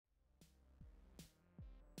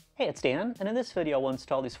Hey, it's Dan, and in this video we'll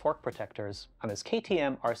install these fork protectors on this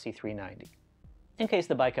KTM RC390. In case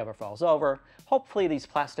the bike ever falls over, hopefully these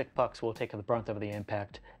plastic pucks will take the brunt of the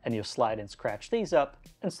impact and you'll slide and scratch these up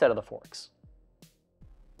instead of the forks.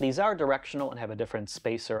 These are directional and have a different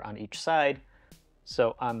spacer on each side.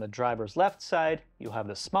 So on the driver's left side, you'll have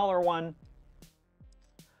the smaller one.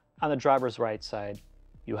 On the driver's right side,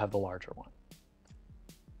 you have the larger one.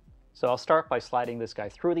 So I'll start by sliding this guy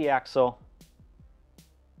through the axle.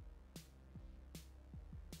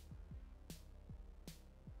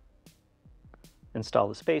 Install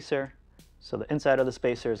the spacer. So the inside of the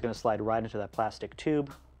spacer is going to slide right into that plastic tube.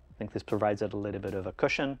 I think this provides it a little bit of a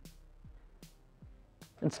cushion.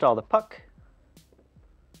 Install the puck,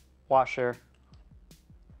 washer,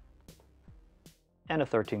 and a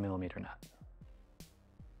 13mm nut.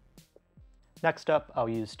 Next up, I'll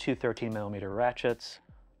use two 13mm ratchets.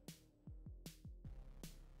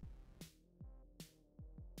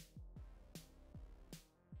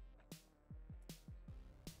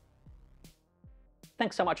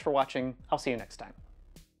 Thanks so much for watching. I'll see you next time.